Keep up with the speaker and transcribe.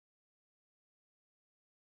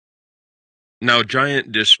Now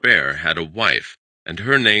Giant Despair had a wife, and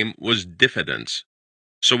her name was Diffidence.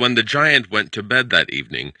 So when the giant went to bed that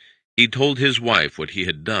evening, he told his wife what he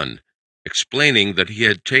had done, explaining that he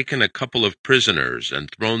had taken a couple of prisoners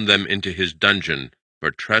and thrown them into his dungeon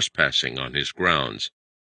for trespassing on his grounds.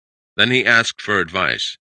 Then he asked for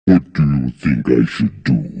advice. What do you think I should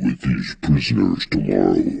do with these prisoners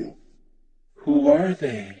tomorrow? Who are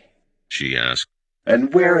they? She asked.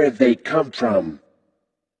 And where have they come from?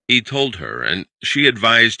 He told her, and she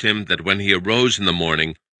advised him that when he arose in the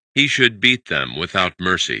morning, he should beat them without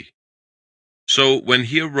mercy. So when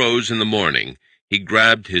he arose in the morning, he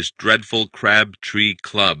grabbed his dreadful crab-tree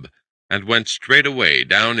club and went straightway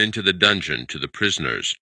down into the dungeon to the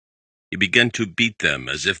prisoners. He began to beat them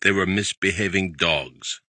as if they were misbehaving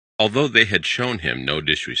dogs, although they had shown him no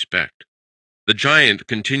disrespect. The giant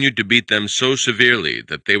continued to beat them so severely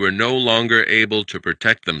that they were no longer able to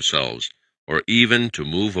protect themselves or even to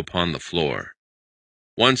move upon the floor.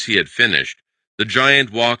 Once he had finished, the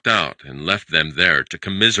giant walked out and left them there to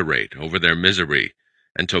commiserate over their misery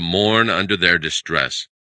and to mourn under their distress.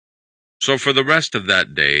 So for the rest of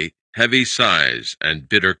that day, heavy sighs and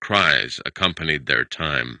bitter cries accompanied their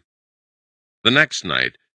time. The next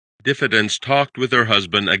night, Diffidence talked with her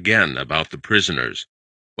husband again about the prisoners.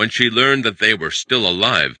 When she learned that they were still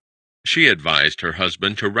alive, she advised her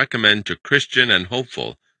husband to recommend to Christian and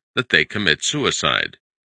Hopeful that they commit suicide.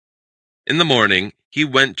 In the morning, he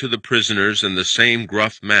went to the prisoners in the same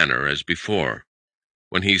gruff manner as before.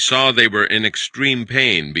 When he saw they were in extreme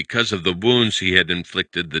pain because of the wounds he had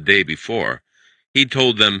inflicted the day before, he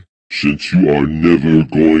told them, Since you are never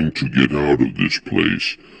going to get out of this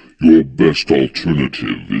place, your best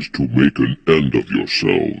alternative is to make an end of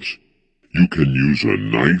yourselves. You can use a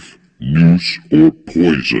knife, noose, or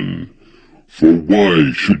poison. For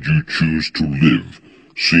why should you choose to live,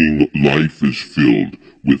 seeing life is filled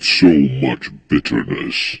with so much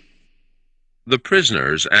bitterness? The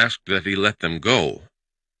prisoners asked that he let them go.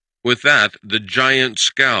 With that, the giant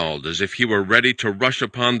scowled as if he were ready to rush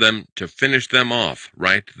upon them to finish them off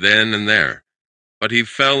right then and there. But he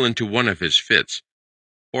fell into one of his fits,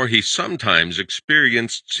 for he sometimes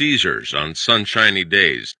experienced seizures on sunshiny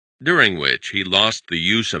days, during which he lost the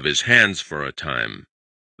use of his hands for a time.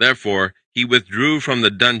 Therefore, he withdrew from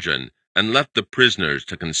the dungeon and left the prisoners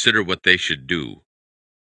to consider what they should do.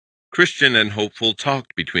 Christian and Hopeful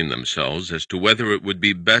talked between themselves as to whether it would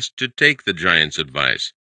be best to take the giant's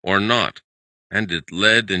advice or not, and it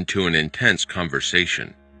led into an intense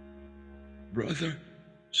conversation. "Brother,"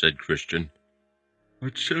 said Christian,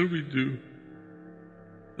 "what shall we do?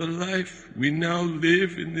 The life we now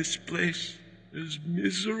live in this place is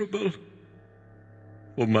miserable.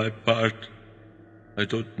 For my part, I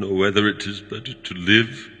don't know whether it is better to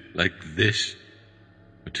live like this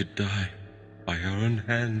or to die by our own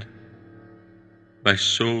hand. My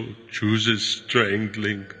soul chooses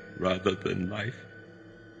strangling rather than life,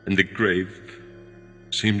 and the grave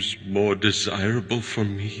seems more desirable for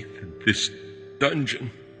me than this dungeon."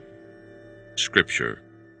 Scripture.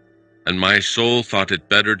 And my soul thought it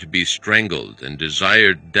better to be strangled and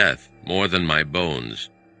desired death more than my bones.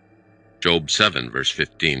 Job 7, verse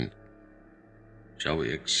 15. Shall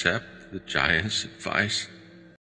we accept the giant's advice